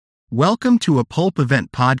Welcome to a Pulp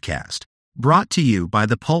Event Podcast, brought to you by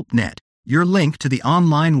the Pulp Net, your link to the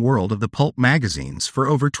online world of the pulp magazines for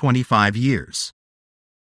over 25 years.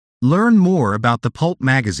 Learn more about the pulp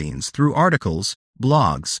magazines through articles,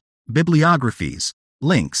 blogs, bibliographies,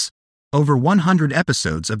 links, over 100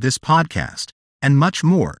 episodes of this podcast, and much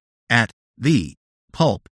more at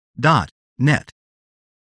thepulp.net.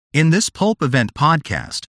 In this Pulp Event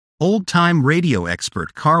Podcast, old-time radio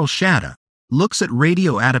expert Karl Schadow looks at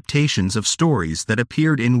radio adaptations of stories that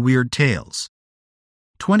appeared in Weird Tales.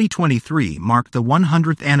 2023 marked the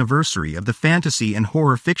 100th anniversary of the fantasy and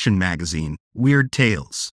horror fiction magazine, Weird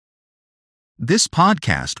Tales. This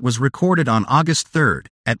podcast was recorded on August 3rd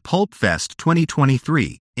at PulpFest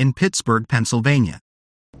 2023 in Pittsburgh, Pennsylvania.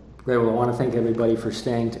 Great. Well, I want to thank everybody for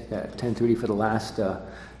staying at 10:30 for the last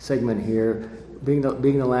segment here. Being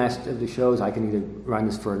the last of the shows, I can either run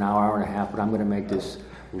this for an hour and a half, but I'm going to make this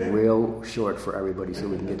real short for everybody so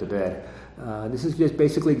we can get to bed. This is just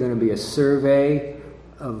basically going to be a survey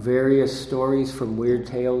of various stories from Weird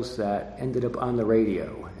Tales that ended up on the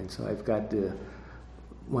radio. And so I've got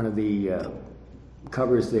one of the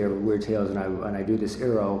covers there of Weird Tales, and I do this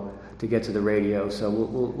arrow to get to the radio. So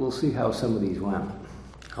we'll see how some of these went.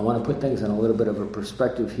 I want to put things in a little bit of a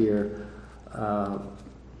perspective here.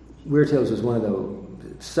 Weird Tales was one of the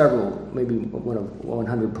several, maybe one of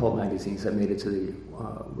 100 pulp magazines that made it to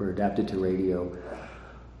were adapted to radio.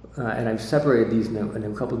 And I've separated these in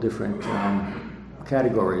a couple different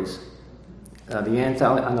categories. On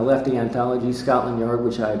the left, the anthology, Scotland Yard,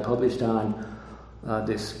 which I published on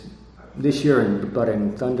this year in Blood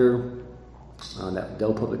and Thunder. That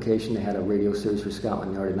Dell publication, they had a radio series for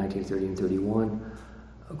Scotland Yard in 1930 and 31.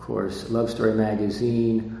 Of course, Love Story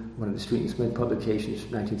Magazine, one of the Street and Smith publications,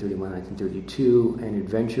 1931, 1932, and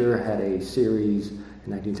Adventure had a series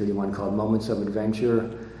in 1931 called Moments of Adventure,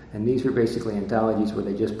 and these were basically anthologies where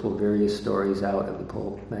they just pulled various stories out of the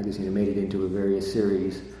pulp magazine and made it into a various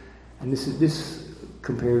series. And this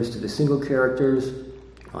compares to the single characters,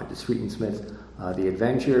 like the Street and Smith, the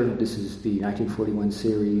Adventure. This is the 1941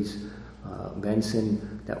 series,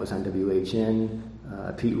 Benson, that was on WHN.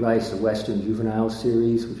 Pete Rice, the Western Juvenile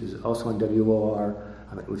series, which was also on WOR,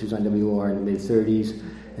 which was on WOR in the mid-30s.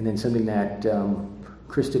 And then something that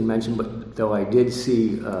Kristen mentioned, but though I did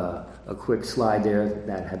see a quick slide there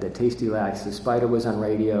that had the Tasty Lax. The Spider was on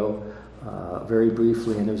radio very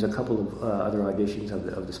briefly, and there was a couple of other auditions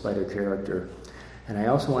of the Spider character. And I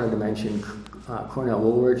also wanted to mention Cornell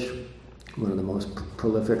Woolrich, one of the most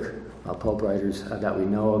prolific pulp writers that we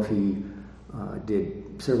know of. He did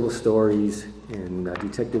several stories in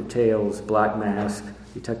Detective Tales, Black Mask,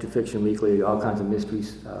 Detective Fiction Weekly, all kinds of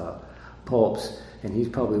mysteries, pulps, and he's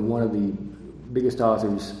probably one of the biggest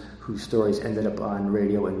authors whose stories ended up on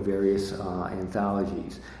radio in various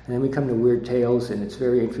anthologies. And then we come to Weird Tales, and it's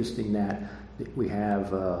very interesting that we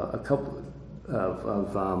have a couple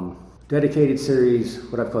of dedicated series,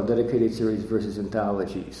 what I've called dedicated series versus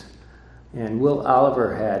anthologies. And Will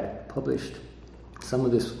Oliver had published some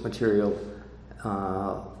of this material.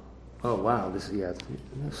 Oh wow!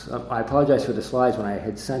 I apologize for the slides when I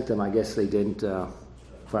had sent them. I guess they didn't,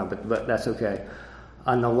 but that's okay.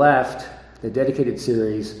 On the left, the dedicated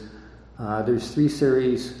series. There's three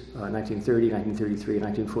series: 1930, 1933, and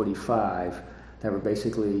 1945, that were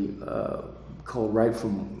basically culled right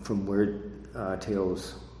from Weird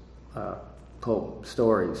Tales pulp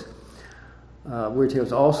stories. Weird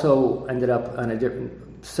Tales also ended up on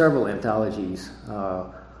several anthologies.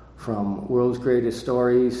 From World's Greatest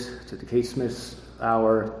Stories to the Kate Smith's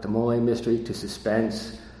Hour, to Mole Mystery, to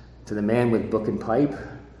Suspense, to The Man with Book and Pipe,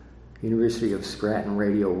 University of Scranton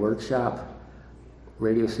Radio Workshop,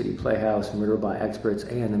 Radio City Playhouse, Murder by Experts,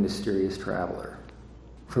 and The Mysterious Traveler.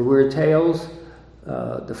 For Weird Tales,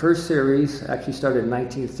 the first series actually started in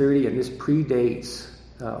 1930, and this predates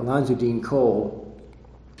Alonzo Dean Cole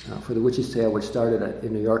for The Witch's Tale, which started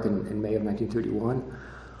in New York in May of 1931.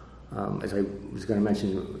 As I was going to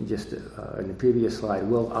mention just in the previous slide,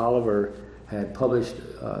 Will Oliver had published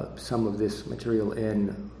some of this material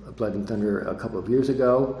in Blood and Thunder a couple of years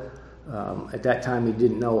ago. At that time, he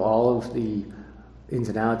didn't know all of the ins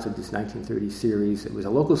and outs of this 1930 series. It was a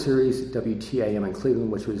local series, WTAM in Cleveland,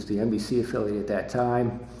 which was the NBC affiliate at that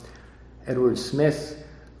time. Edward Smith,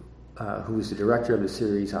 who was the director of the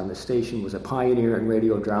series on the station, was a pioneer in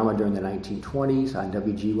radio drama during the 1920s on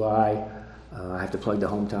WGY. I have to plug the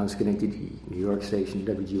hometown Schenectady, New York station,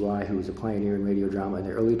 WGY, who was a pioneer in radio drama in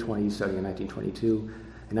the early 20s, starting in 1922.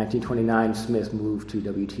 In 1929, Smith moved to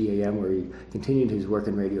WTAM, where he continued his work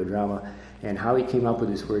in radio drama. And how he came up with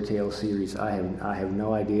this Weird Tales series, I have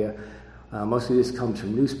no idea. Most of this comes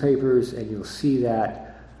from newspapers, and you'll see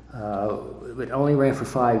that It only ran for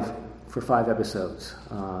five episodes.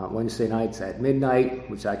 Wednesday nights at midnight,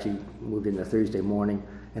 which actually moved into Thursday morning,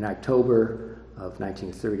 in October of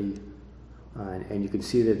 1930. And you can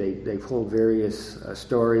see that they pulled various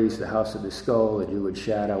stories: the House of the Skull, the Druid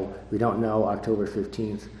Shadow, We Don't Know, October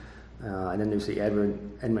 15th. And then there's the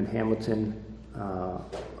Edmund Hamilton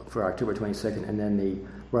for October 22nd, and then the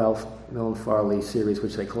Ralph Milne Farley series,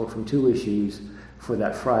 which they culled from 2 issues for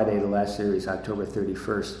that Friday, the last series, October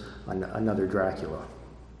 31st, on Another Dracula.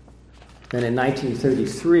 Then in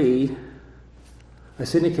 1933, a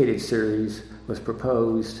syndicated series was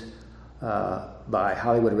proposed by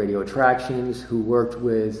Hollywood Radio Attractions, who worked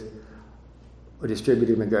with a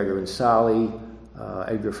distributor, McGregor and Solly.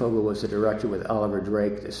 Edgar Fogel was the director, with Oliver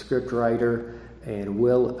Drake, the scriptwriter, and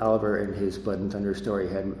Will Oliver, in his Blood and Thunder story,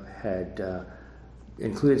 had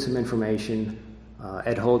included some information.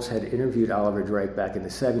 Ed Holtz had interviewed Oliver Drake back in the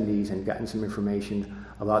 70s and gotten some information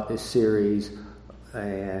about this series.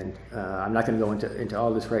 And I'm not going to go into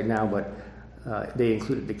all this right now, but they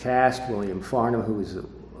included the cast: William Farnham, who was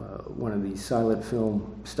one of the silent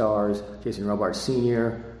film stars; Jason Robards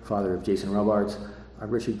Sr., father of Jason Robards;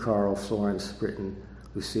 Richard Carl, Florence Britton,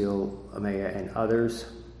 Lucille Amaya, and others.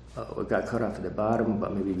 It got cut off at the bottom,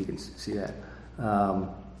 but maybe you can see that.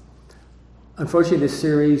 Unfortunately, this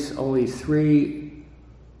series, only three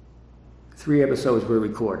episodes were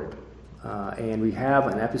recorded. And we have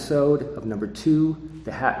an episode of number 2,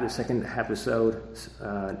 the second episode,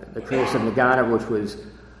 The Curse of Nagana, which was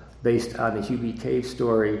based on the Hugh B. Cave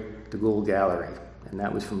story, The Ghoul Gallery. And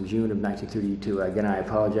that was from June of 1932. Again, I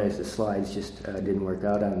apologize, the slides just didn't work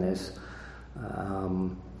out on this.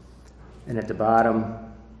 And at the bottom,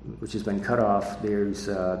 which has been cut off, there's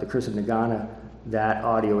The Curse of Nagana. That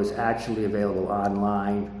audio is actually available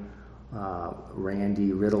online.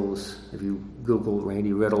 Randy Riddle's, if you Google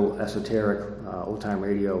Randy Riddle Esoteric Old Time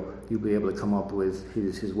Radio, you'll be able to come up with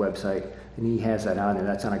his website, and he has that on there.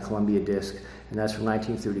 That's on a Columbia disc, and that's from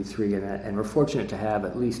 1933, and we're fortunate to have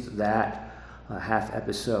at least that half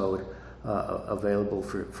episode available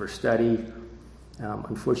for study.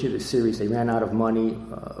 Unfortunately, the series, they ran out of money.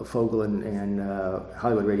 Fogel and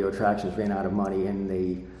Hollywood Radio Attractions ran out of money, and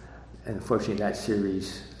unfortunately, that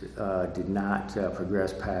series did not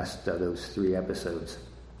progress past those 3 episodes.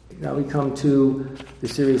 Now we come to the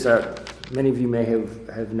series that many of you may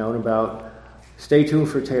have known about, Stay Tuned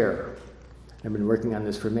for Terror. I've been working on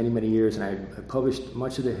this for many, many years, and I published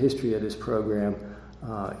much of the history of this program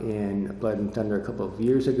in Blood and Thunder a couple of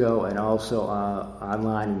years ago, and also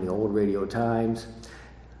online in the Old Radio Times.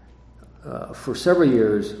 For several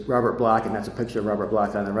years, Robert Bloch, and that's a picture of Robert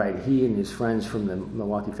Bloch on the right, he and his friends from the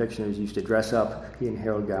Milwaukee Fictioners used to dress up, he and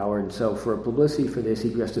Harold Gower, and so for publicity for this, he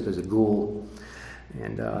dressed up as a ghoul.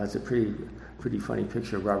 And it's a pretty funny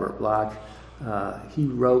picture of Robert Bloch. He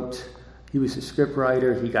was a script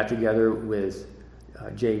writer. He got together with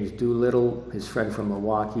James Doolittle, his friend from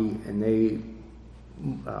Milwaukee, and they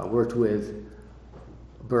worked with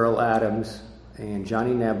Burl Adams and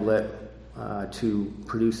Johnny Neblett to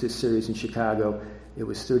produce this series in Chicago. It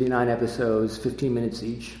was 39 episodes, 15 minutes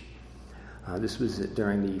each. This was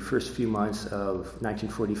during the first few months of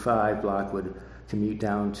 1945. Bloch would commute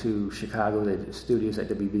down to Chicago, the studios at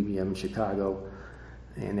WBBM in Chicago,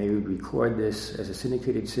 and they would record this as a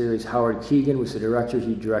syndicated series. Howard Keegan was the director.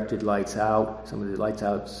 He directed Lights Out, some of the Lights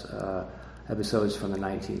Out episodes from the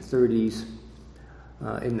 1930s.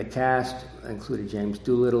 In the cast included James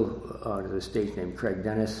Doolittle, the stage name Craig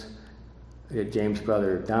Dennis, James'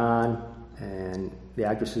 brother Don, and the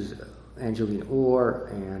actresses Angeline Orr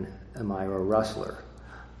and Amira Rustler.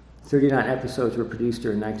 39 episodes were produced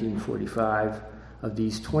during 1945. Of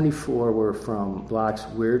these, 24 were from Bloch's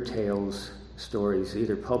Weird Tales stories,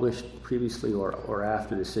 either published previously or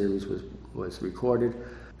after the series was recorded.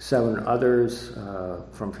 7 others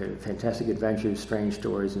from Fantastic Adventures, Strange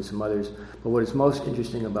Stories, and some others. But what is most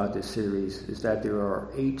interesting about this series is that there are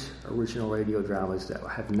 8 original radio dramas that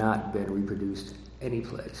have not been reproduced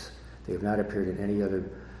anyplace. They have not appeared in any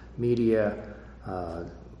other media,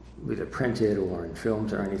 either printed or in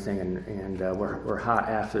films or anything, and we're hot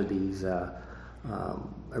after these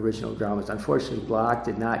original dramas. Unfortunately, Bloch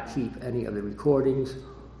did not keep any of the recordings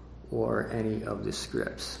or any of the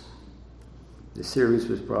scripts. The series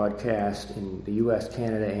was broadcast in the U.S.,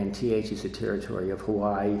 Canada, and TH is the territory of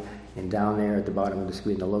Hawaii. And down there at the bottom of the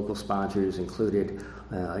screen, the local sponsors included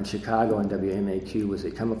in Chicago and WMAQ was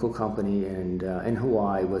a chemical company, and in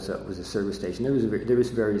Hawaii was a service station. There was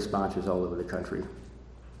various sponsors all over the country.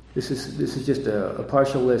 This is just a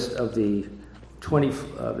partial list of the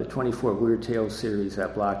 24 Weird Tales series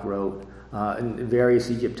that Bloch wrote, in various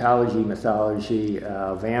Egyptology, mythology,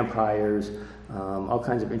 vampires, all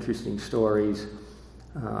kinds of interesting stories.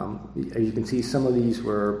 As you can see, some of these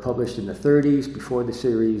were published in the 30s before the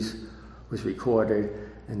series was recorded,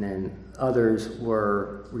 and then others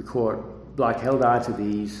were Block held on to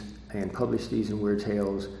these and published these in Weird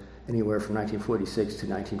Tales anywhere from 1946 to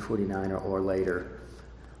 1949 or later.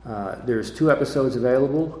 There's 2 episodes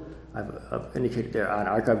available. I've indicated they're on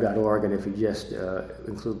archive.org, and if you just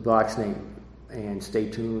include Block's name and stay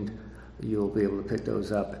tuned, you'll be able to pick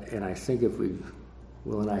those up. And I think if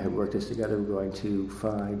Will and I have worked this together, we're going to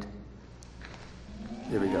find...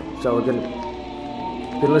 There we go. So we're going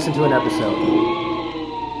to listen to an episode.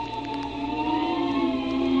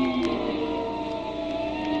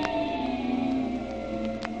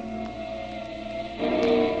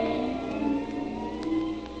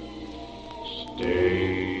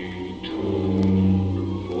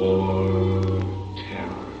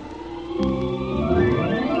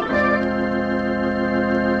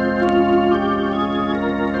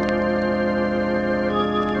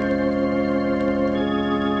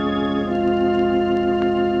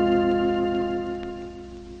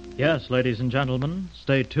 Yes, ladies and gentlemen,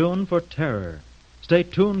 stay tuned for terror. Stay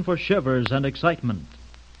tuned for shivers and excitement.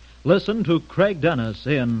 Listen to Craig Dennis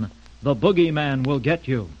in The Boogeyman Will Get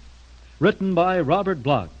You, written by Robert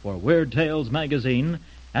Bloch for Weird Tales magazine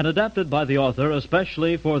and adapted by the author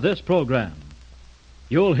especially for this program.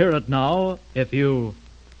 You'll hear it now if you...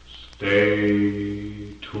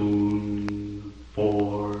 Stay tuned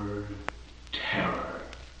for terror.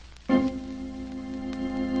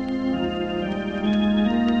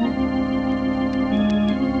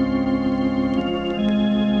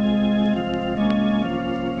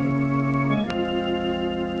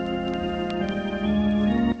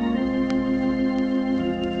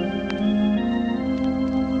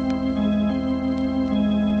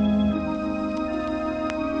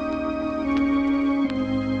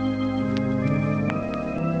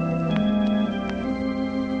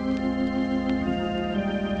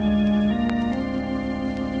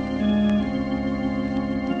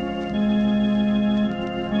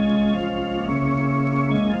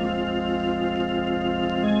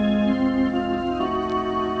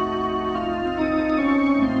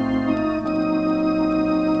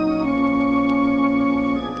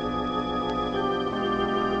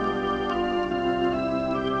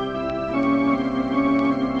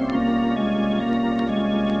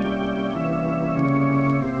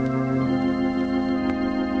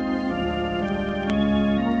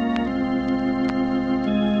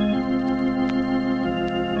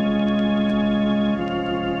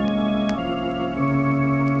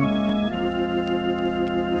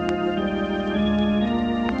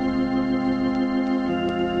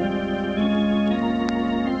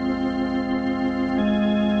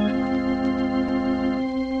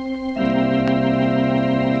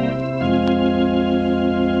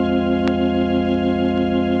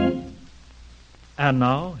 And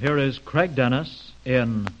now, here is Craig Dennis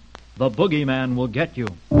in The Boogeyman Will Get You.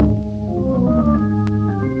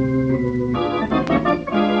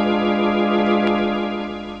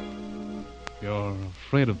 You're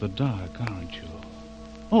afraid of the dark, aren't you?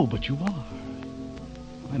 Oh, but you are.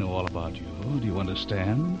 I know all about you. Do you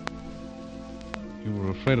understand? You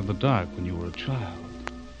were afraid of the dark when you were a child.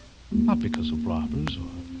 Not because of robbers or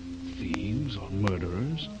thieves or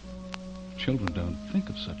murderers. Children don't think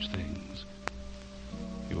of such things.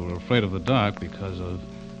 You were afraid of the dark because of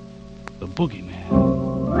the boogeyman.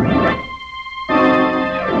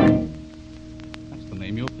 That's the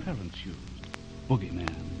name your parents used, boogeyman.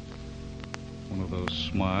 One of those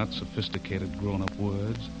smart, sophisticated, grown-up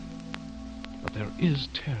words. But there is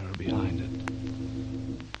terror behind it.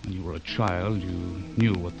 When you were a child, you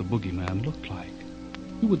knew what the boogeyman looked like.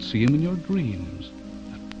 You would see him in your dreams.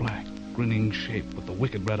 That black, grinning shape with the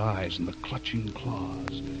wicked red eyes and the clutching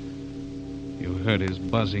claws. You heard his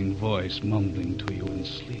buzzing voice mumbling to you in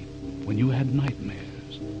sleep when you had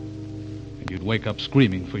nightmares. And you'd wake up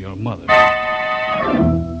screaming for your mother.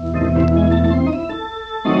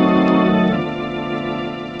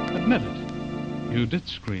 Admit it. You did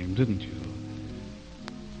scream, didn't you?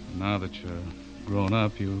 And now that you're grown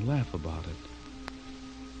up, you laugh about it.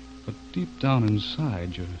 But deep down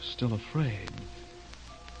inside, you're still afraid.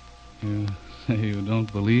 You say you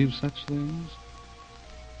don't believe such things?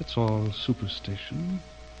 It's all superstition.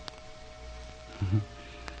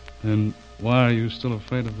 Then why are you still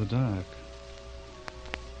afraid of the dark?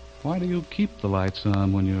 Why do you keep the lights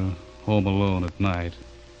on when you're home alone at night?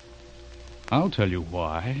 I'll tell you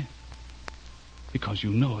why. Because you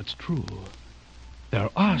know it's true. There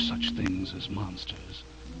are such things as monsters.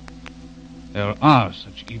 There are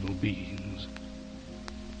such evil beings.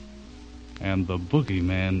 And the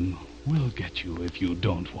boogeyman will get you if you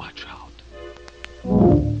don't watch out.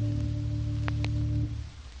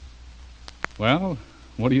 Well,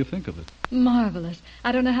 what do you think of it? Marvelous.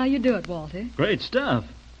 I don't know how you do it, Walter. Great stuff.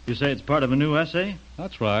 You say it's part of a new essay?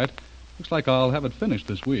 That's right. Looks like I'll have it finished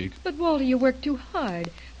this week. But, Walter, you work too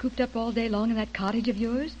hard. Cooped up all day long in that cottage of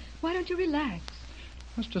yours. Why don't you relax?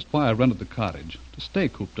 That's just why I rented the cottage, to stay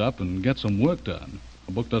cooped up and get some work done.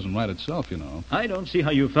 A book doesn't write itself, you know. I don't see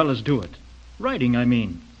how you fellas do it. Writing, I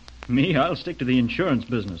mean. Me, I'll stick to the insurance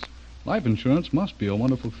business. Life insurance must be a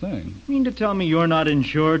wonderful thing. Mean to tell me you're not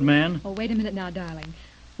insured, man? Oh, wait a minute now, darling.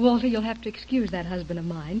 Walter, you'll have to excuse that husband of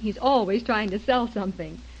mine. He's always trying to sell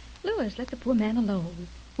something. Louis, let the poor man alone.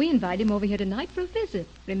 We invite him over here tonight for a visit,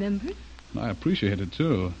 remember? I appreciate it,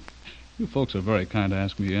 too. You folks are very kind to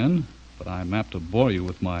ask me in, but I'm apt to bore you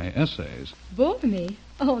with my essays. Bore me?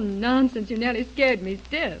 Oh, nonsense. You nearly scared me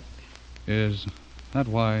stiff. Is that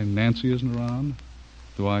why Nancy isn't around?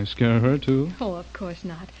 Do I scare her, too? Oh, of course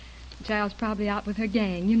not. The child's probably out with her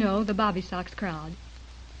gang. You know, the Bobby Sox crowd.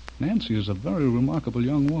 Nancy is a very remarkable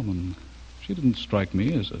young woman. She didn't strike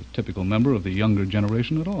me as a typical member of the younger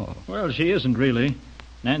generation at all. Well, she isn't really.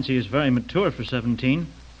 Nancy is very mature for 17.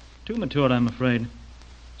 Too mature, I'm afraid.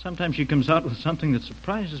 Sometimes she comes out with something that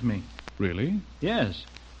surprises me. Really? Yes.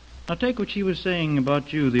 Now, take what she was saying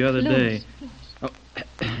about you the other day. Oh,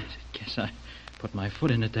 guess I put my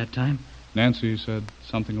foot in it that time. Nancy said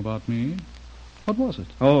something about me? What was it?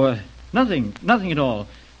 Oh, nothing at all.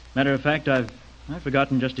 Matter of fact, I've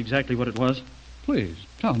forgotten just exactly what it was. Please,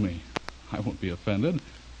 tell me. I won't be offended.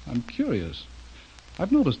 I'm curious.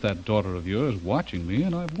 I've noticed that daughter of yours watching me,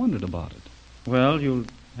 and I've wondered about it. Well, you'll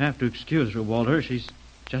have to excuse her, Walter. She's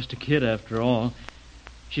just a kid, after all.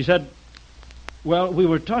 She said, well, we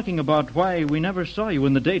were talking about why we never saw you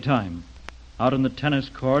in the daytime, out on the tennis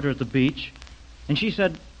court or at the beach. And she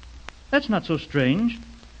said, that's not so strange.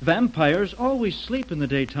 Vampires always sleep in the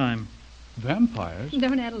daytime. Vampires?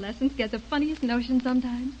 Don't adolescents get the funniest notions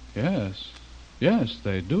sometimes? Yes,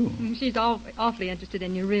 they do. She's awfully interested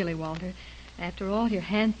in you, really, Walter. After all, you're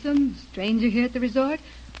handsome, a stranger here at the resort,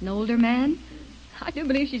 an older man. I do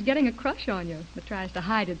believe she's getting a crush on you, but tries to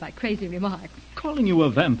hide it by crazy remarks. Calling you a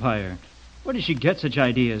vampire. Where does she get such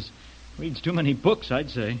ideas? Reads too many books, I'd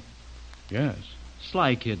say. Yes.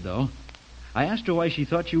 Sly kid, though. I asked her why she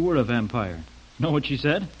thought you were a vampire. Know what she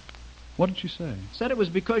said? What did she say? Said it was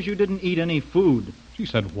because you didn't eat any food. She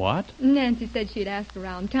said what? Nancy said she'd asked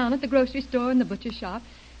around town at the grocery store and the butcher shop,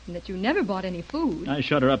 and that you never bought any food. I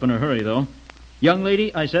shut her up in a hurry, though. Young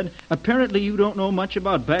lady, I said, apparently you don't know much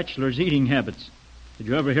about bachelors' eating habits. Did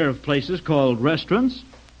you ever hear of places called restaurants?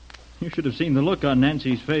 You should have seen the look on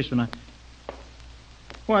Nancy's face when I...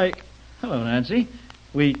 Why, hello, Nancy.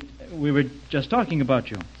 We were just talking about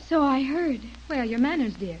you. So I heard. Well, your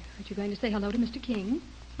manners, dear. Aren't you going to say hello to Mr. King?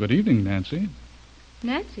 Good evening, Nancy.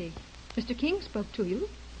 Nancy, Mr. King spoke to you.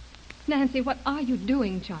 Nancy, what are you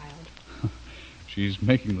doing, child? She's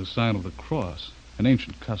making the sign of the cross, an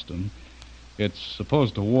ancient custom. It's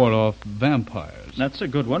supposed to ward off vampires. That's a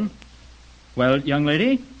good one. Well, young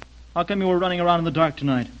lady, how come you were running around in the dark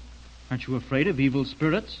tonight? Aren't you afraid of evil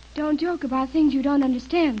spirits? Don't joke about things you don't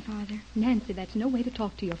understand, Father. Nancy, that's no way to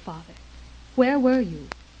talk to your father. Where were you?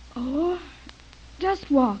 Oh,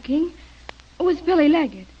 just walking with Billy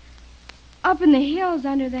Leggett. Up in the hills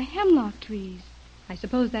under the hemlock trees. I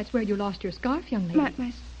suppose that's where you lost your scarf, young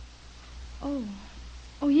lady.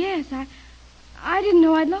 Oh, yes, I didn't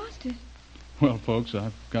know I'd lost it. Well, folks,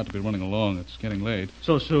 I've got to be running along. It's getting late.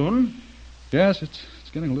 So soon? Yes, it's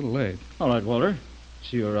getting a little late. All right, Walter.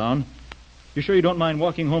 See you around. You sure you don't mind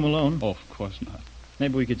walking home alone? Oh, of course not.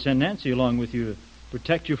 Maybe we could send Nancy along with you to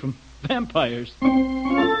protect you from vampires.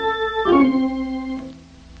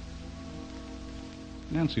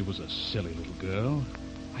 Nancy was a silly little girl.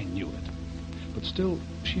 I knew it. But still,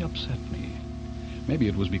 she upset me. Maybe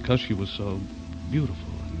it was because she was so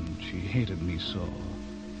beautiful and she hated me so.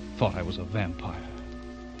 Thought I was a vampire.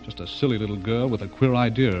 Just a silly little girl with a queer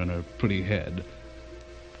idea in her pretty head.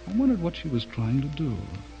 I wondered what she was trying to do.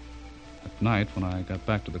 At night, when I got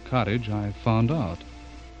back to the cottage, I found out.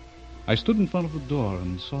 I stood in front of the door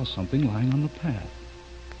and saw something lying on the path.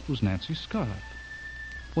 It was Nancy's scarf.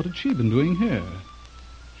 What had she been doing here?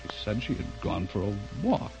 She said she had gone for a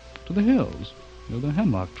walk to the hills, near the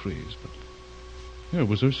hemlock trees, but here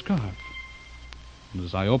was her scarf. And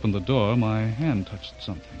as I opened the door, my hand touched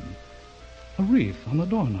something. A wreath on the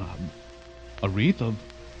doorknob. A wreath of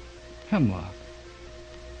hemlock.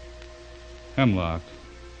 Hemlock.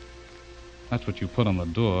 That's what you put on the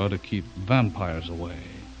door to keep vampires away.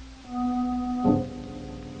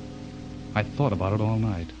 I thought about it all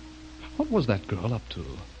night. What was that girl up to?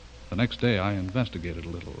 The next day I investigated a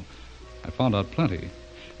little. I found out plenty.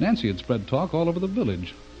 Nancy had spread talk all over the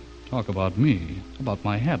village. Talk about me, about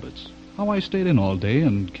my habits, how I stayed in all day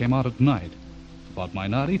and came out at night, about my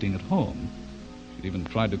not eating at home. She'd even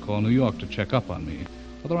tried to call New York to check up on me,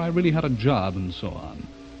 whether I really had a job and so on.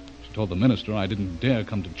 She told the minister I didn't dare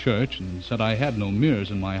come to church and said I had no mirrors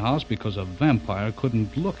in my house because a vampire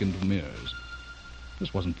couldn't look into mirrors.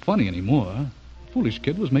 This wasn't funny anymore. The foolish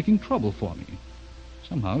kid was making trouble for me.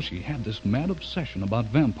 Somehow she had this mad obsession about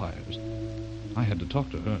vampires. I had to talk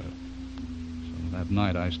to her. So that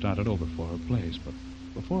night I started over for her place, but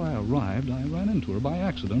before I arrived, I ran into her by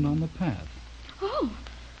accident on the path.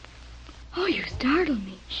 Oh, you startled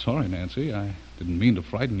me. Sorry, Nancy. I didn't mean to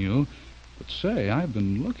frighten you. But say, I've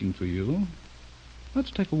been looking for you.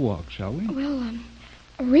 Let's take a walk, shall we? Well,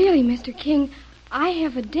 really, Mr. King, I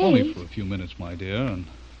have a date. Only for a few minutes, my dear, and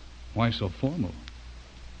why so formal?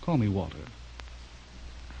 Call me Walter.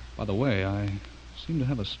 By the way, I seem to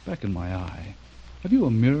have a speck in my eye. Have you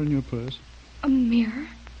a mirror in your purse? A mirror?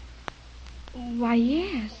 Why,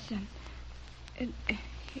 yes.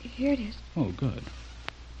 Here it is. Oh, good. Let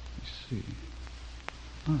me see.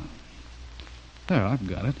 Ah. There, I've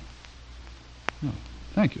got it. Oh,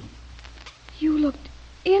 thank you. You looked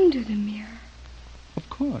into the mirror. Of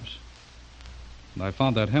course. And I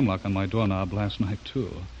found that hemlock on my doorknob last night,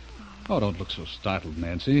 too. Oh, don't look so startled,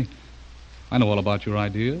 Nancy. I know all about your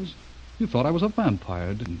ideas. You thought I was a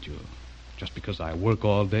vampire, didn't you? Just because I work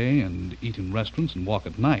all day and eat in restaurants and walk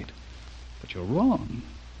at night. But you're wrong.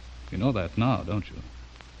 You know that now, don't you?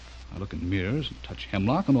 I look in mirrors and touch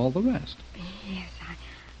hemlock and all the rest. Yes,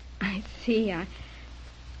 I see.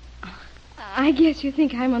 I guess you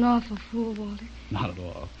think I'm an awful fool, Walter. Not at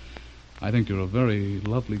all. I think you're a very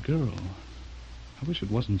lovely girl. I wish it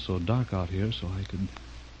wasn't so dark out here so I could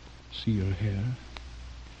see your hair.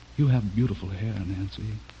 You have beautiful hair, Nancy.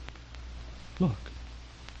 Look,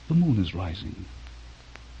 the moon is rising.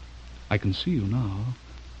 I can see you now.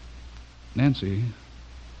 Nancy,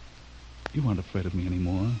 you aren't afraid of me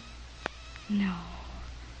anymore. No.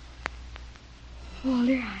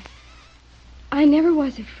 Walter, I never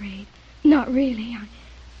was afraid. Not really.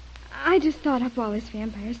 I just thought up all this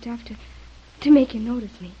vampire stuff to make you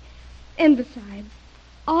notice me. And besides,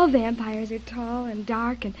 all vampires are tall and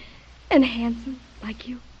dark and handsome, like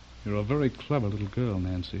you. You're a very clever little girl,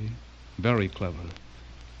 Nancy. Very clever.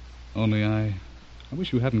 Only I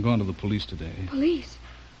wish you hadn't gone to the police today. Police?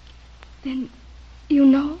 Then you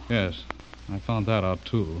know? Yes, I found that out,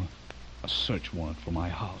 too. A search warrant for my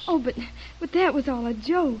house. Oh, but that was all a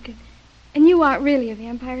joke. And you aren't really a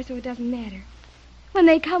vampire, so it doesn't matter. When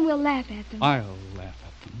they come, we'll laugh at them. I'll laugh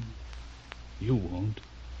at them. You won't.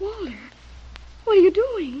 Walter, what are you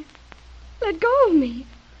doing? Let go of me.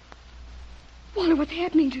 Walter, what's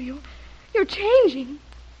happening to you? You're changing.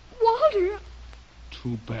 Walter.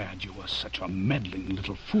 Too bad you were such a meddling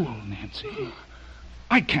little fool, Nancy.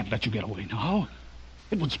 I can't let you get away now.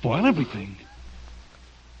 It would spoil everything.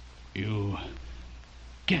 You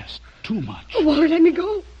guessed too much. Oh, Walter, let me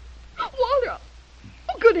go. Walter.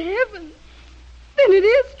 Oh, good heavens. Then it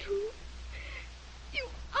is true. You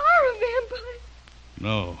are a vampire.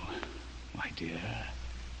 No, my dear.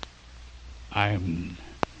 I'm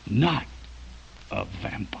not a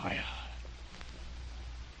vampire.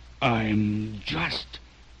 I'm just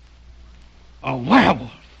a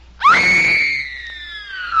werewolf.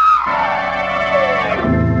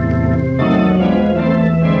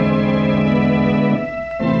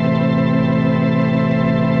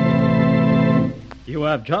 You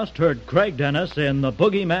have just heard Craig Dennis in The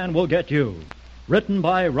Boogeyman Will Get You, written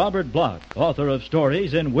by Robert Bloch, author of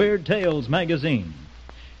stories in Weird Tales magazine.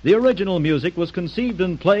 The original music was conceived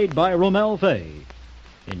and played by Romel Fay.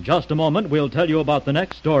 In just a moment, we'll tell you about the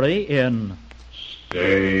next story in...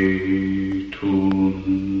 Stay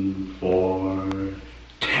tuned for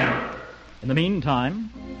terror. In the meantime...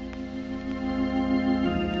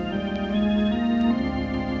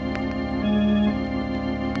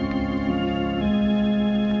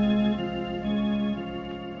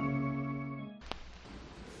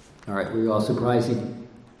 All right, were you all surprised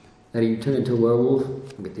that he turned into a werewolf?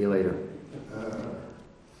 I'll get to you later.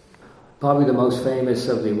 Probably the most famous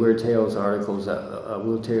of the Weird Tales articles,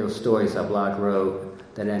 Weird Tales stories that Bloch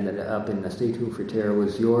wrote that ended up in the Stay Tuned for Terror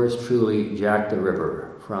was yours truly, Jack the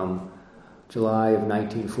Ripper, from July of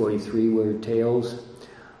 1943, Weird Tales.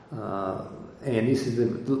 And this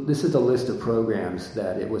is the list of programs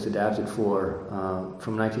that it was adapted for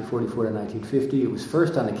from 1944 to 1950. It was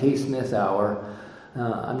first on the Kate Smith Hour.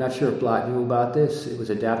 I'm not sure if Bloch knew about this. It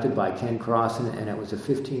was adapted by Ken Crossan, and it was a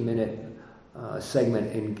 15-minute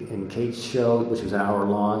segment in Kate's show, which was an hour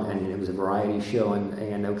long, and it was a variety show,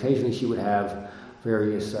 and occasionally she would have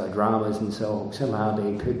various dramas, and so somehow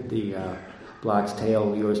they picked the Block's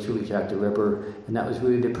Tale, Yours Truly, Jack the Ripper, and that was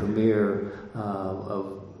really the premiere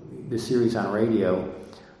of the series on radio.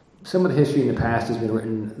 Some of the history in the past has been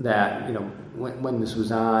written that, when this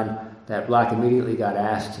was on, that Block immediately got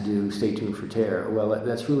asked to do Stay Tuned for Terror. Well,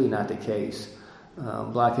 that's really not the case.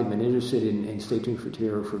 Block had been interested in Stay Tuned for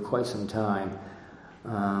Terror for quite some time,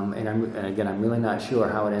 and I'm really not sure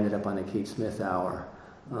how it ended up on the Kate Smith Hour.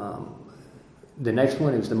 The next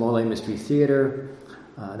one is the Mole Mystery Theater.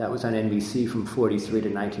 That was on NBC from 43 to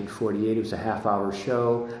 1948. It was a half-hour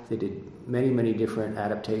show. They did many, many different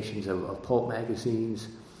adaptations of pulp magazines.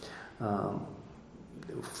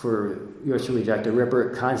 For Yours Truly, Jack the Ripper,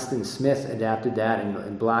 Constance Smith adapted that,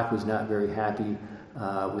 and Block was not very happy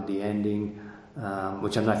with the ending,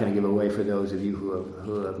 which I'm not going to give away for those of you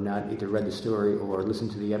who have not either read the story or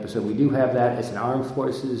listened to the episode. We do have that. It's an Armed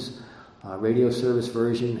Forces radio service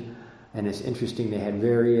version, and it's interesting. They had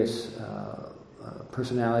various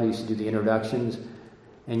personalities to do the introductions,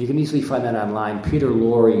 and you can easily find that online. Peter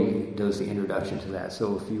Lorre does the introduction to that.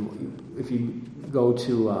 So if you go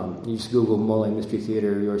to, you just Google Mole Mystery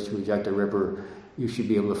Theater, Yours Truly, Jack the Ripper, you should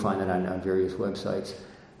be able to find that on various websites.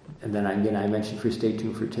 And then again, I mentioned for Stay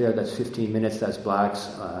Tuned for Terror, that's 15 minutes, that's Block's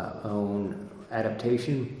own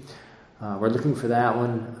adaptation. We're looking for that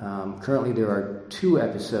one. Currently there are 2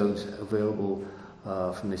 episodes available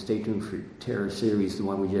from the Stay Tuned for Terror series. The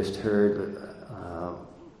one we just heard,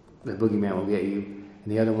 The Boogeyman Will Get You,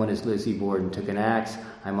 and the other one is Lizzie Borden Took an Axe.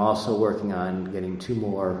 I'm also working on getting 2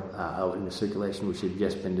 more out in the circulation, which have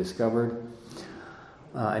just been discovered.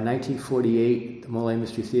 In 1948, the Mole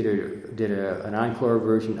Mystery Theater did an encore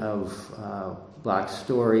version of Block's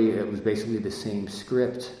story. It was basically the same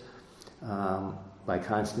script by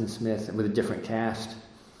Constance Smith with a different cast.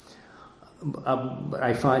 But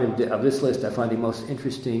I find of this list, I find the most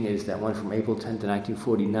interesting is that one from April 10th,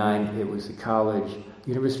 1949. It was the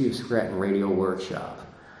University of Scranton Radio Workshop.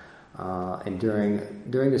 And during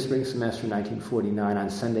the spring semester 1949, on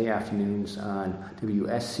Sunday afternoons on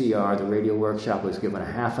WSCR, the radio workshop was given a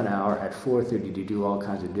half an hour at 4:30 to do all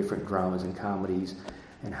kinds of different dramas and comedies.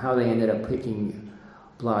 And how they ended up picking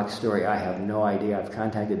Block's story, I have no idea. I've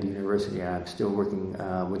contacted the university, and I'm still working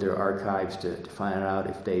with their archives to find out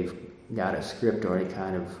if they've got a script or any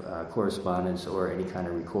kind of correspondence or any kind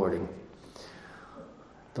of recording.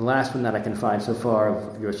 The last one that I can find so far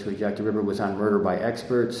of Yours Truly, Jack the Ripper was on Murder by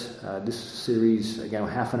Experts. This series, again,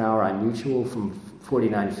 half an hour on Mutual from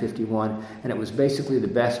 49 to 51, and it was basically the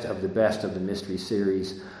best of the mystery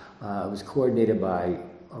series. It was coordinated by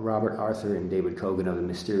Robert Arthur and David Cogan of The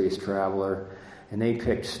Mysterious Traveler, and they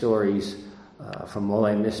picked stories from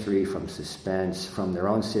Mole Mystery, from Suspense, from their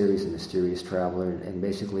own series, The Mysterious Traveler, and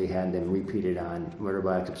basically had them repeated on Murder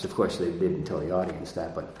by Experts. Of course, they didn't tell the audience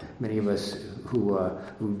that, but many of us who are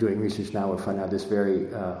doing research now will find out this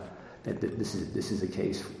is the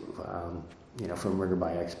case, from Murder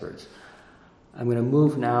by Experts. I'm going to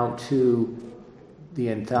move now to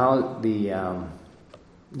the anthology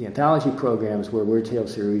programs where Weird Tale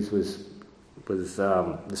series was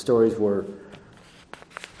the stories were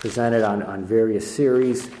presented on various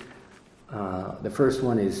series. The first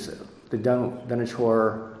one is the Dunwich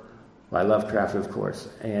Horror by Lovecraft, of course,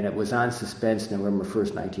 and it was on Suspense November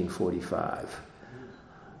 1st, 1945.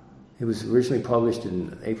 It was originally published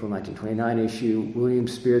in April 1929 issue. William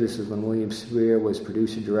Spear, this is when William Spear was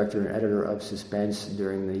producer, director, and editor of Suspense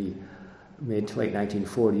during the mid to late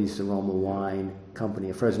 1940s. The Roma Wine Company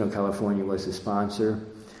of Fresno, California was the sponsor.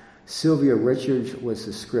 Sylvia Richards was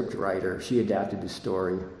the script writer. She adapted the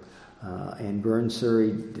story. And Byrne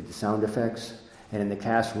Surrey did the sound effects. And in the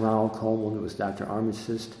cast, Ronald Coleman was Dr.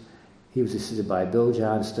 Armistead. He was assisted by Bill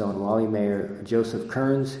Johnstone, Wally Mayer, Joseph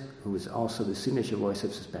Kearns, who was also the signature voice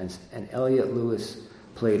of Suspense, and Elliot Lewis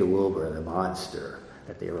played a Wilbur, the monster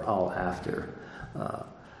that they were all after.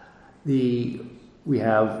 We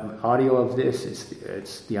have audio of this.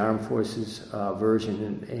 It's the Armed Forces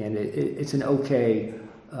version, and it's an okay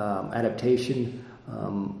adaptation.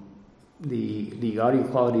 The audio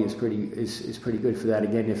quality is pretty good for that.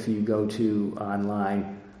 Again, if you go to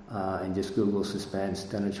online and just Google Suspense,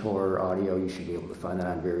 Dunwich Horror Audio, you should be able to find that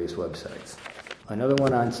on various websites. Another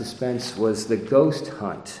one on Suspense was The Ghost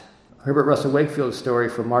Hunt, Herbert Russell Wakefield's story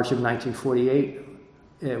from March of 1948.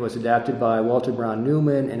 It was adapted by Walter Brown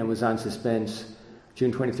Newman, and it was on Suspense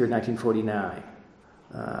June 23rd, 1949.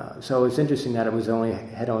 So it's interesting that it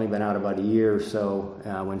had only been out about a year or so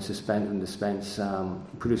when Suspense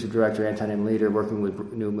producer-director Anton M. Leader, working with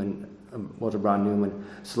Newman, Walter Brown Newman,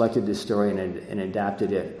 selected this story and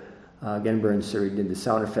adapted it. Again, Byrne Surrey did the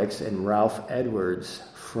sound effects, and Ralph Edwards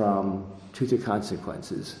from Truth or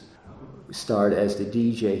Consequences. starred as the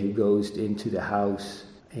DJ who goes into the house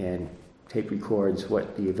and tape records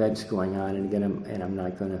what the event's going on. And again, I'm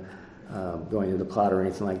not going to go into the plot or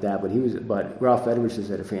anything like that, but Ralph Edwards has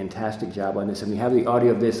did a fantastic job on this. And we have the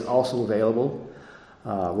audio of this also available.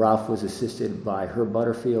 Ralph was assisted by Herb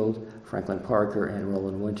Butterfield, Franklin Parker, and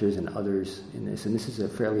Roland Winters, and others in this. And this is a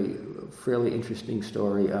fairly interesting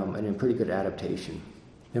story and a pretty good adaptation.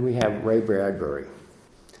 Then we have Ray Bradbury,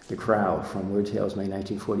 The Crowd, from Weird Tales, May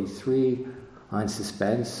 1943, on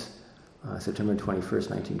Suspense, September 21st,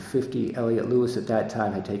 1950. Elliot Lewis at that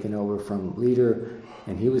time had taken over from Leader,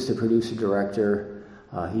 and he was the producer-director.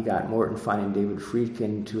 He got Morton Fine and David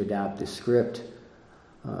Friedkin to adapt the script.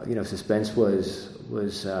 Suspense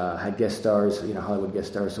had guest stars, Hollywood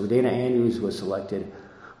guest stars. So Dana Andrews was selected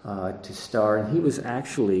to star, and he was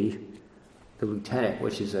actually the lieutenant,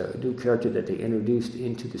 which is a new character that they introduced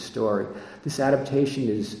into the story. This adaptation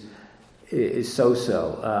is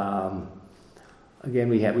so-so. Again,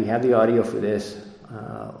 we have the audio for this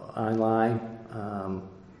online,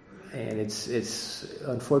 and it's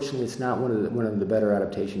unfortunately it's not one of the better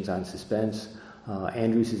adaptations on Suspense.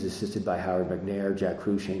 Andrews is assisted by Howard McNair, Jack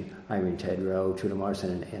Crucian, Irene Tedrow, Truda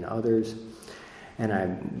Marson, and others. And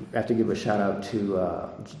I have to give a shout out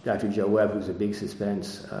to Dr. Joe Webb, who's a big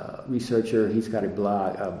Suspense researcher. He's got a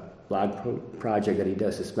blog project that he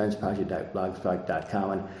does,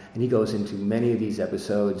 suspenseproject.blogspot.com, and he goes into many of these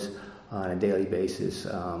episodes on a daily basis,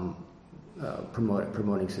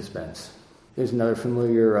 promoting Suspense. There's another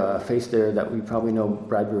familiar face there that we probably know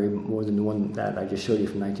Bradbury more than the one that I just showed you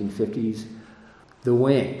from 1950s. The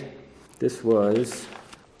Wind. This was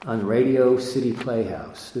on Radio City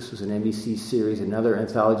Playhouse. This was an NBC series, another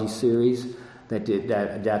anthology series that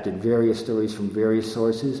adapted various stories from various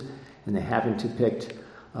sources, and they happened to pick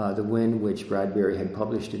The Wind, which Bradbury had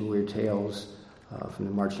published in Weird Tales from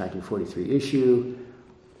the March 1943 issue.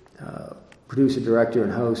 Producer, director,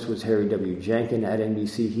 and host was Harry W. Jenkin at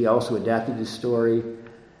NBC. He also adapted this story,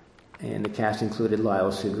 and the cast included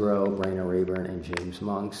Lyle Sidrow, Raina Rayburn, and James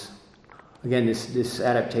Monks. Again, this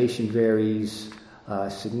adaptation varies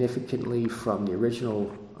significantly from the original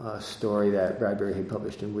story that Bradbury had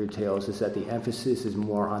published in Weird Tales. Is that the emphasis is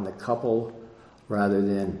more on the couple rather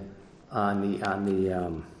than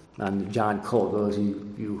on John Colt. Those of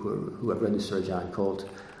you who have read the story, John Colt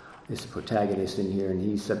is the protagonist in here, and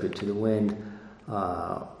he's subject to the wind.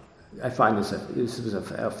 I find this was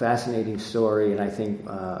a fascinating story, and I think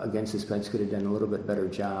again Suspense could have done a little bit better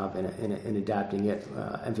job in adapting it,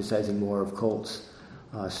 emphasizing more of Colt's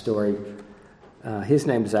story. His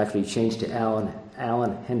name was actually changed to Alan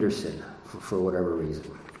Henderson for whatever reason.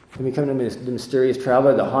 Then we come to The Mysterious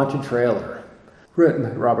Traveler, The Haunted Trailer. Written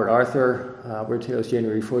by Robert Arthur, Weird Tales,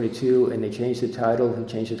 January 42, and they changed the title. He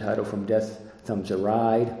changed the title from Death Thumbs a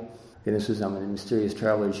Ride. And this was on The Mysterious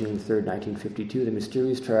Traveler, June 3rd, 1952. The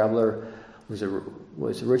Mysterious Traveler was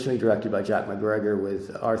originally directed by Jack McGregor,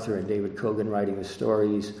 with Arthur and David Cogan writing the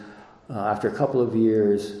stories. After a couple of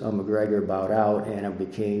years, McGregor bowed out, and it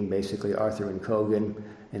became basically Arthur and Cogan,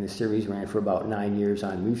 and the series ran for about 9 years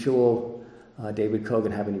on Mutual. David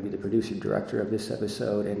Cogan happened to be the producer-director of this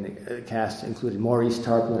episode, and the cast included Maurice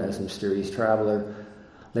Tarplin as the Mysterious Traveler,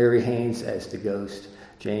 Larry Haynes as the ghost,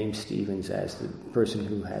 James Stevens as the person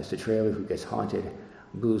who has the trailer who gets haunted,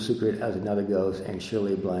 Blue Secret as another ghost, and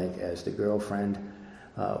Shirley Blank as the girlfriend.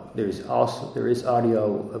 There is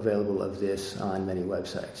audio available of this on many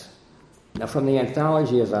websites. Now, from the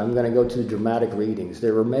anthology, as I'm going to go to the dramatic readings,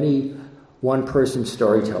 there were many one-person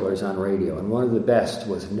storytellers on radio, and one of the best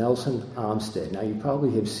was Nelson Olmsted. Now, you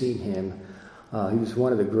probably have seen him. He was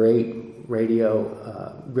one of the great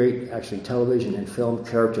television and film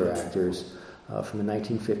character actors from the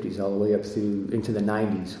 1950s all the way up through into the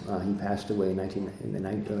 90s. He passed away in the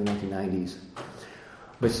early 1990s.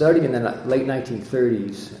 But starting in the late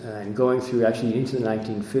 1930s and going through actually into the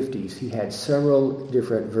 1950s, he had several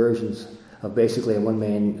different versions of basically a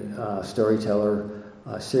one-man storyteller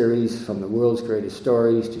series, from the world's greatest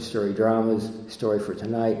stories to story dramas, Story for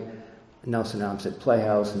Tonight, Nelson Olmsted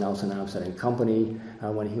Playhouse, Nelson Olmsted and Company,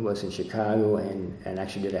 when he was in Chicago and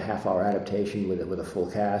actually did a half-hour adaptation with a full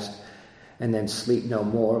cast. And then Sleep No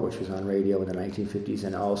More, which was on radio in the 1950s,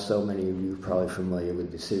 and also many of you are probably familiar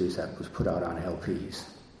with the series that was put out on LPs.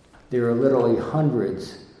 There are literally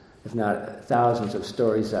hundreds, if not thousands, of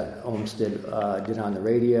stories that Olmsted did on the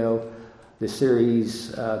radio. The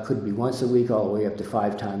series could be once a week all the way up to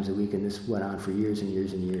 5 times a week, and this went on for years and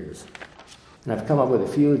years and years. And I've come up with a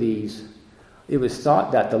few of these. It was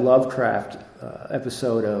thought that the Lovecraft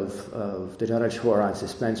episode of The Dunwich Horror on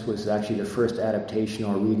Suspense was actually the first adaptation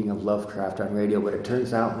or reading of Lovecraft on radio, but it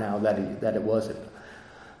turns out now that it wasn't.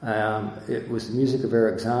 It was the music of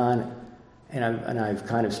Eric Zahn, and I've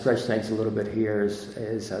kind of stretched things a little bit here,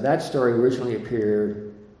 is that story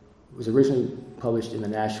was originally published in the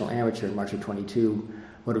National Amateur in March of 22,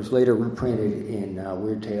 but it was later reprinted in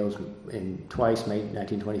Weird Tales in twice, May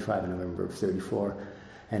 1925 and November of 34.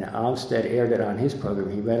 And Olmsted aired it on his program.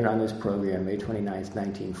 He read it on his program May 29th,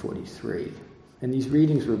 1943. And these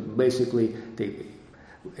readings were basically,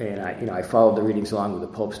 I followed the readings along with the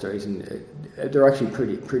pulp stories, and they're actually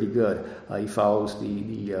pretty good. He follows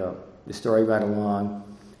the story right along.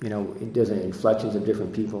 It does inflections of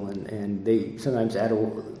different people, and they sometimes add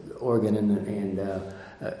organ and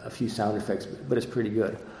a few sound effects, but it's pretty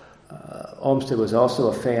good. Olmsted was also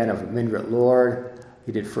a fan of Mindret Lord.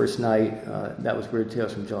 He did First Night. That was Weird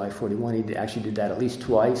Tales from July 41. He actually did that at least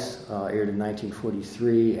twice, aired in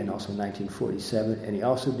 1943 and also 1947. And he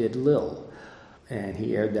also did Lil, and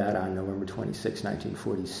he aired that on November 26,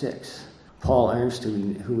 1946. Paul Ernst,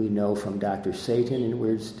 who we know from Dr. Satan in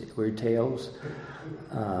Weird Tales.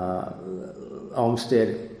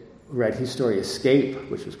 Olmsted read his story Escape,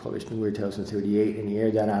 which was published in Weird Tales in 1938, and he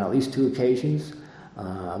aired that on at least 2 occasions.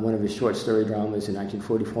 One of his short story dramas in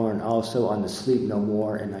 1944, and also on The Sleep No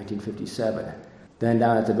More in 1957. Then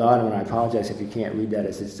down at the bottom, and I apologize if you can't read that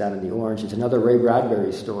as it's down in the orange, it's another Ray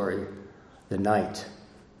Bradbury story, The Night,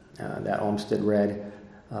 that Olmsted read.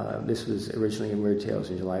 This was originally in Weird Tales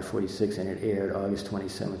in July 46, and it aired August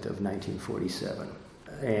 27th of 1947.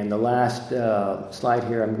 And the last slide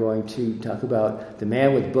here, I'm going to talk about The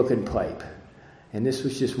Man with Book and Pipe. And this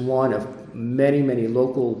was just one of many, many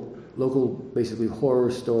local basically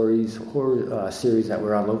horror stories, series that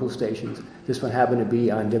were on local stations. This one happened to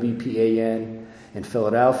be on WPAN in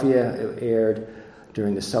Philadelphia. It aired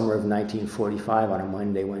during the summer of 1945 on a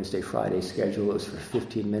Monday, Wednesday, Friday schedule. It was for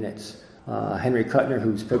 15 minutes. Henry Kuttner,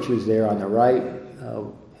 whose picture is there on the right,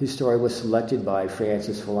 his story was selected by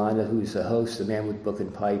Francis Falanda, who's the host, The Man with Book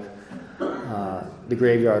and Pipe. The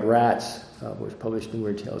Graveyard Rats was published in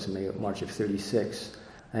Weird Tales in March of 36.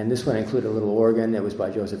 And this one included a little organ that was by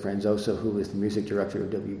Joseph Ranzoso, who was the music director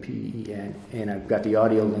of WPEN. And I've got the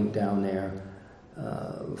audio link down there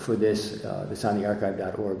for this. It's on the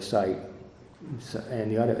archive.org site.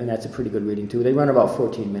 And that's a pretty good reading, too. They run about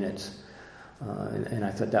 14 minutes. And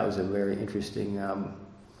I thought that was a very interesting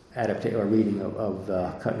reading of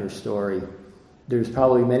Kuttner's story. There's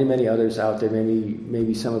probably many, many others out there.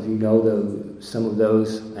 Maybe some of you know some of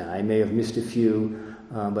those. I may have missed a few.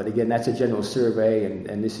 But again, that's a general survey,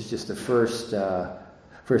 and this is just the first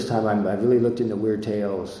time I've really looked into Weird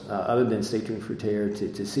Tales, other than Stay Tuned for Terror,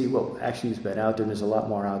 to see what actually has been out there. And there's a lot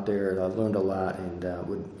more out there, and I've learned a lot, and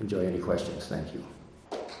would enjoy any questions. Thank you.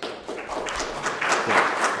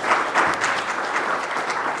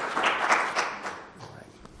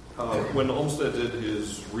 When Olmsted did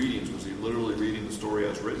his readings, was he literally reading the story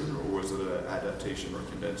as written, or was it an adaptation or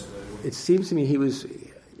condensed? It seems to me he was.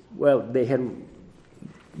 Well, they had.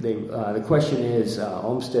 The question is,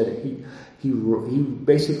 Olmsted, he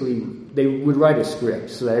basically, they would write a script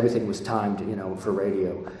so that everything was timed, for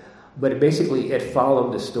radio. But it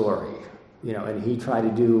followed the story, and he tried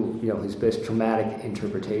to do, his best dramatic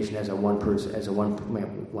interpretation as a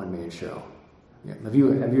one-man show. Yeah. Have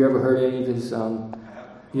you ever heard any of his,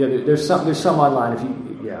 there's some online,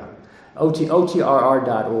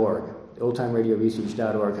 OTRR.org,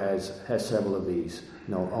 oldtimeradioresearch.org has several of these.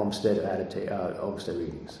 Olmsted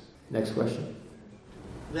readings. Next question.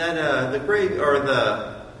 That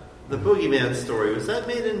the Boogeyman story, was that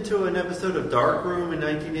made into an episode of Dark Room in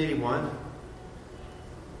 1981?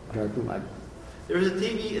 Dark Room. There was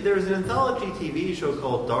an anthology TV show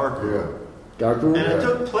called Dark Room. Yeah. Dark Room. And it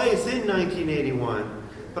took place in 1981.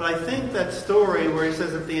 But I think that story where he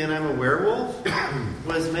says at the end, "I'm a werewolf,"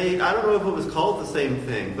 was made. I don't know if it was called the same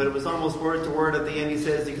thing, but it was almost word to word. At the end, he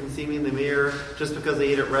says, "You can see me in the mirror just because I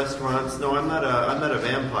eat at restaurants." No, I'm not a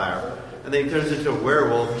vampire. And then he turns into a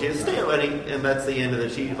werewolf. She says, "Stay away," and that's the end of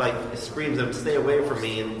it. She screams at him, "Stay away from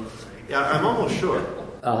me!" And yeah, I'm almost sure.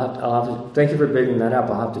 I'll have to. Thank you for bringing that up.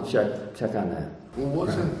 I'll have to check on that. Well,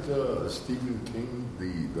 wasn't Stephen King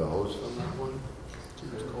the host on that one?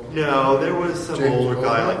 No, there was some James older Coburn?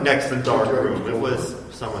 guy next to Dark Room. Coburn. It was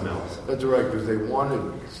someone else. That's right, because they wanted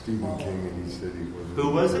Stephen King, and he said he wasn't. Who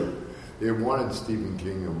was it? They wanted Stephen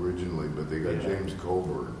King originally, but they got James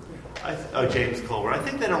Coburn. James Coburn. I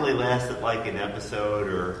think that only lasted like an episode,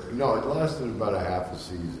 or no, it lasted about a half a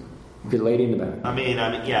season. Good lady in the back. I mean,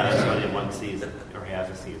 yeah, that's only one season or half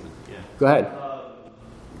a season. Yeah. Go ahead.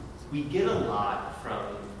 We get a lot from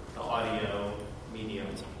the audio medium,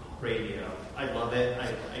 radio. I love it.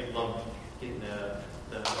 I love getting the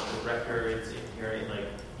records and hearing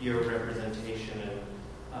your representation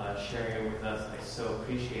and sharing it with us. I so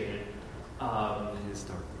appreciate it.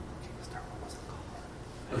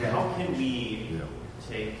 Okay. How can we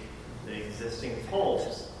take the existing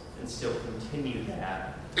pulps and still continue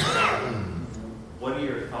that? What are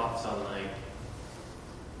your thoughts on, like,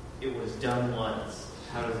 it was done once,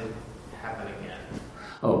 how does it happen again?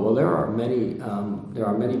 Oh, well, there are many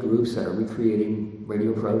groups that are recreating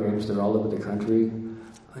radio programs. They're all over the country.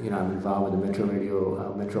 I'm involved with the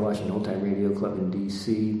Metro Washington Old Time Radio Club in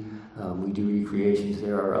D.C. We do recreations.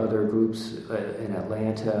 There are other groups in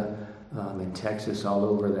Atlanta, in Texas, all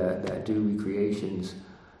over that do recreations.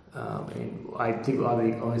 And I think the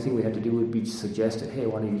only thing we have to do would be to suggest that, hey,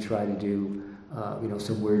 why don't you try to do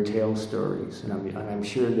some weird tale stories? And I'm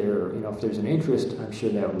sure if there's an interest, I'm sure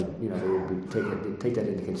that would, they would take that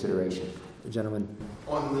into consideration. Gentlemen,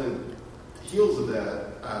 on the heels of that,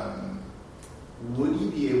 would you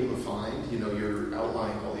be able to find, you're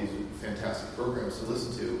outlining all these fantastic programs to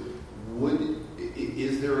listen to,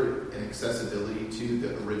 is there an accessibility to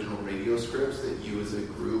the original radio scripts that you as a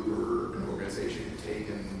group or an organization could take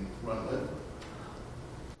and run with?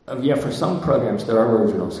 Yeah, for some programs there are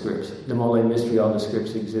original scripts. The Mole Mystery, all the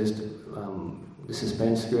scripts exist. The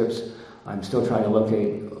suspense scripts, I'm still trying to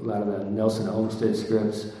locate a lot of the Nelson Olmsted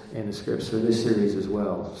scripts and the scripts for this series as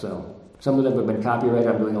well. So some of them have been copyrighted.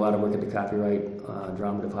 I'm doing a lot of work at the Copyright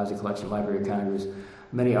Drama Deposit Collection Library of Congress.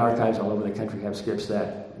 Many archives all over the country have scripts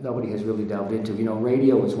that nobody has really delved into.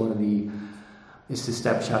 Radio is it's the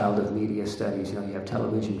stepchild of media studies. You have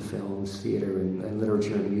television, films, theater, and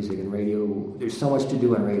literature and music and radio. There's so much to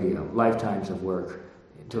do in radio, lifetimes of work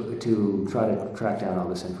to try to track down all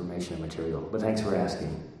this information and material. But thanks for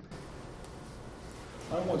asking.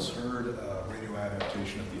 I once heard a radio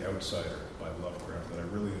adaptation of The Outsider by Lovecraft that I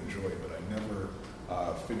really enjoyed, but I never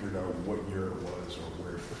figured out what year it was or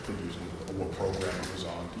where it figures in what program it was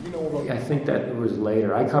on. Do you know about that? I think that it was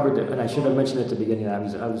later. I covered it, and I should have mentioned at the beginning that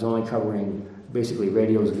I was only covering basically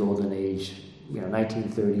radio's golden age,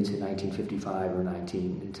 1930 to 1955 or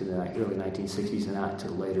into the early 1960s and not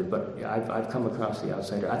until later. But I've come across The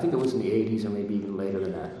Outsider. I think it was in the 80s or maybe even later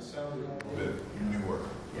than that. A bit newer.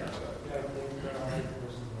 Yeah.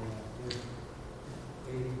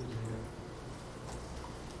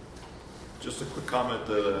 Just a quick comment,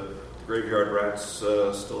 the Graveyard Rats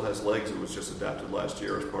still has legs. It was just adapted last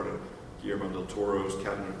year as part of Guillermo del Toro's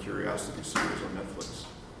Cabinet of Curiosity series on Netflix.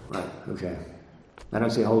 Right, okay. I don't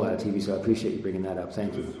see a whole lot of TV, so I appreciate you bringing that up.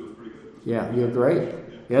 Thank you. Yeah, you're great.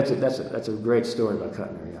 Yeah, that's a great story about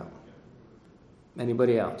Kuttner, yeah.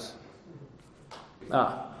 Anybody else?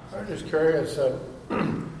 I'm just curious, are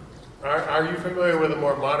you familiar with the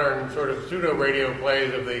more modern sort of pseudo-radio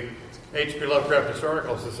plays of the H.P. Lovecraft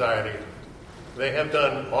Historical Society? They have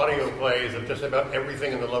done audio plays of just about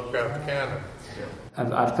everything in the Lovecraft canon.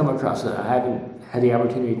 I've come across it. I haven't had the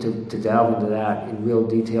opportunity to delve into that in real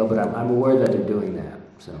detail, but I'm aware that they're doing that.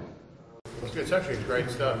 So it's actually great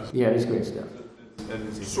stuff. Yeah, it is great stuff.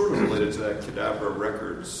 And sort of related to that, Cadabra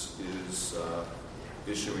Records is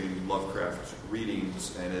issuing Lovecraft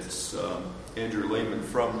readings, and it's Andrew Lehman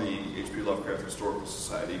from the H.P. Lovecraft Historical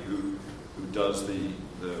Society who does the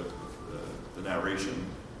narration.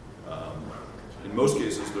 In most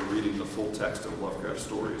cases, they're reading the full text of Lovecraft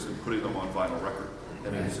stories and putting them on vinyl record,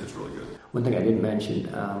 and it's really good. One thing I didn't mention,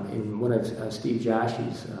 in one of Steve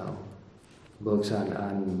Joshi's books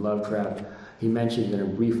on Lovecraft, he mentioned in a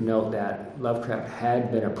brief note that Lovecraft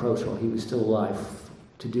had been approached while he was still alive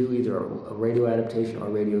to do either a radio adaptation or a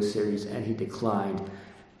radio series, and he declined.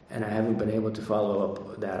 And I haven't been able to follow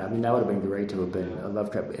up that. I mean, that would have been great to have been a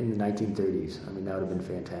Lovecraft in the 1930s. I mean, that would have been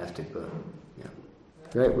fantastic, but yeah.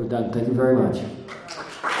 Great, we're done. Thank you very much.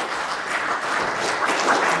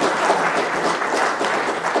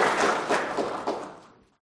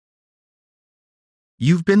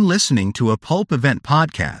 You've been listening to a Pulp Event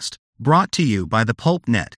Podcast, brought to you by the Pulp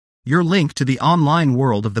Net, your link to the online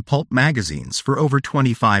world of the pulp magazines for over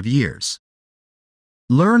 25 years.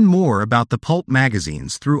 Learn more about the pulp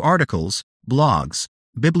magazines through articles, blogs,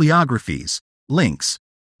 bibliographies, links,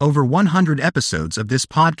 over 100 episodes of this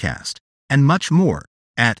podcast, and much more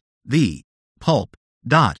at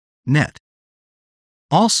thepulp.net.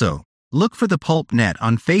 Also, look for the Pulp Net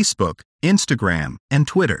on Facebook, Instagram, and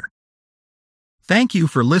Twitter. Thank you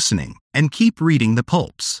for listening, and keep reading the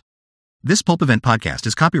pulps. This Pulp Event Podcast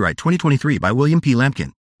is copyright 2023 by William P.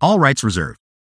 Lampkin. All rights reserved.